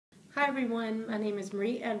Hi everyone, my name is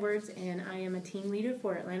Marie Edwards and I am a team leader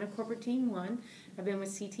for Atlanta Corporate Team 1. I've been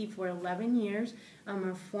with CT for 11 years. I'm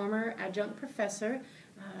a former adjunct professor,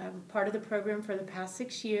 part of the program for the past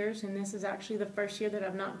 6 years, and this is actually the first year that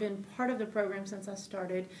I've not been part of the program since I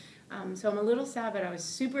started. So I'm a little sad, but I was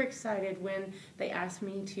super excited when they asked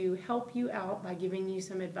me to help you out by giving you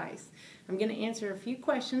some advice. I'm going to answer a few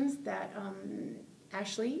questions that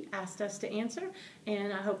Ashley asked us to answer,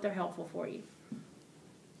 and I hope they're helpful for you.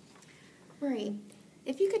 Marie,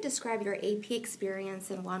 if you could describe your AP experience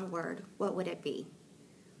in one word, what would it be?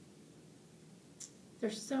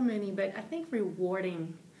 There's so many, but I think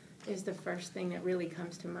rewarding is the first thing that really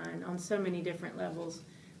comes to mind on so many different levels.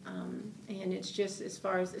 And it's just as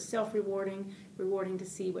far as self-rewarding, rewarding to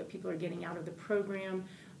see what people are getting out of the program,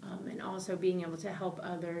 and also being able to help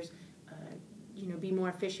others be more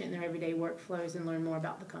efficient in their everyday workflows and learn more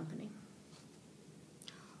about the company.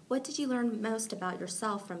 What did you learn most about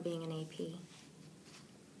yourself from being an AP?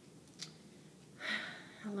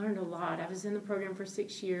 I learned a lot. I was in the program for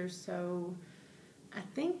 6 years, so I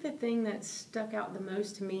think the thing that stuck out the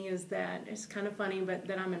most to me is that, it's kind of funny, but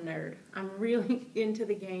that I'm a nerd. I'm really into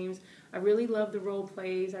the games. I really love the role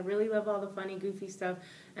plays. I really love all the funny, goofy stuff,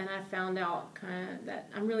 and I found out kind of that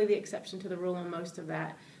I'm really the exception to the rule on most of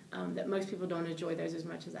that, that most people don't enjoy those as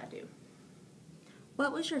much as I do.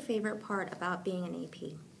 What was your favorite part about being an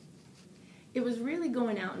AP? It was really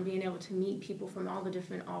going out and being able to meet people from all the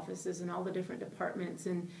different offices and all the different departments,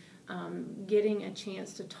 and getting a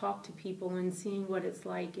chance to talk to people and seeing what it's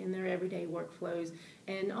like in their everyday workflows,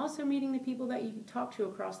 and also meeting the people that you talk to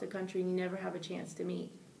across the country and you never have a chance to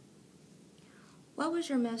meet. What was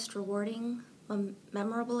your most rewarding,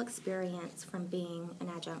 memorable experience from being an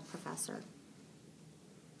adjunct professor?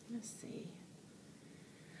 Let's see.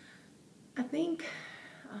 I think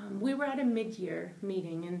we were at a mid-year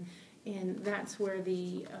meeting, and that's where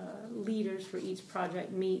the leaders for each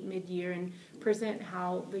project meet mid-year and present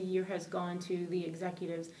how the year has gone to the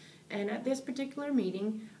executives. And at this particular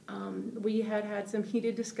meeting, we had some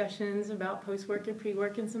heated discussions about post-work and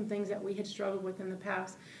pre-work and some things that we had struggled with in the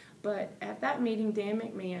past. But at that meeting, Dan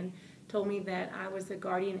McMahon told me that I was the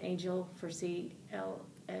guardian angel for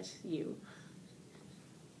CLSU.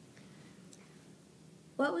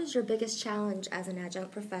 What was your biggest challenge as an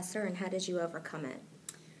adjunct professor, and how did you overcome it?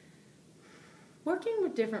 Working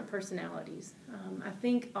with different personalities. I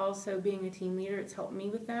think also being a team leader, it's helped me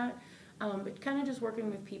with that. But kind of just working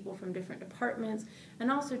with people from different departments,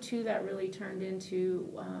 and also too that really turned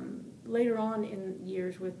into later on in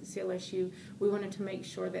years with CLSU, we wanted to make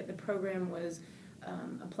sure that the program was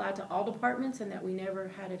applied to all departments and that we never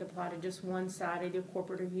had it apply to just one side, either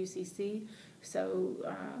corporate or UCC. So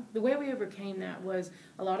the way we overcame that was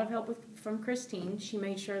a lot of help from Christine. She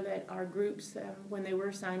made sure that our groups, when they were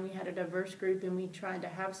assigned, we had a diverse group, and we tried to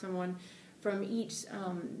have someone from each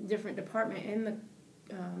different department in the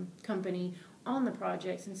company on the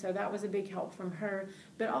projects, and so that was a big help from her.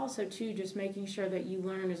 But also too, just making sure that you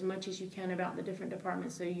learn as much as you can about the different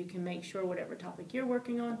departments, so you can make sure whatever topic you're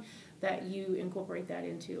working on, that you incorporate that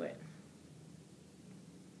into it.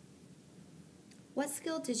 What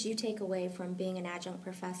skill did you take away from being an adjunct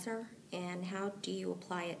professor, and how do you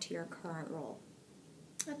apply it to your current role?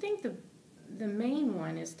 I think the main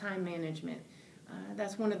one is time management.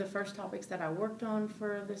 That's one of the first topics that I worked on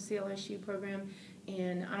for the CLSU program,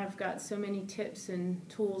 and I've got so many tips and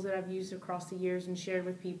tools that I've used across the years and shared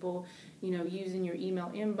with people, using your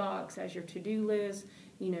email inbox as your to-do list,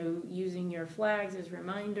 using your flags as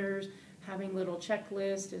reminders, having little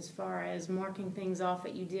checklists as far as marking things off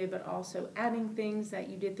that you did, but also adding things that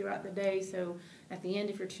you did throughout the day, so at the end,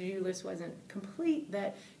 if your to-do list wasn't complete,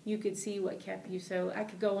 that you could see what kept you. So I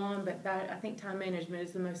could go on, but I think time management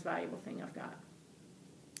is the most valuable thing I've got.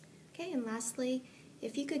 Okay, and lastly,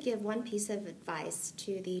 if you could give one piece of advice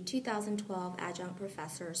to the 2012 adjunct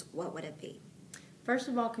professors, what would it be? First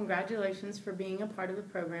of all, congratulations for being a part of the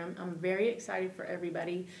program. I'm very excited for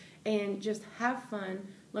everybody, and just have fun,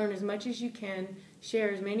 learn as much as you can, share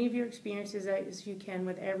as many of your experiences as you can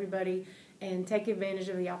with everybody, and take advantage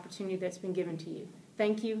of the opportunity that's been given to you.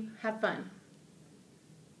 Thank you. Have fun.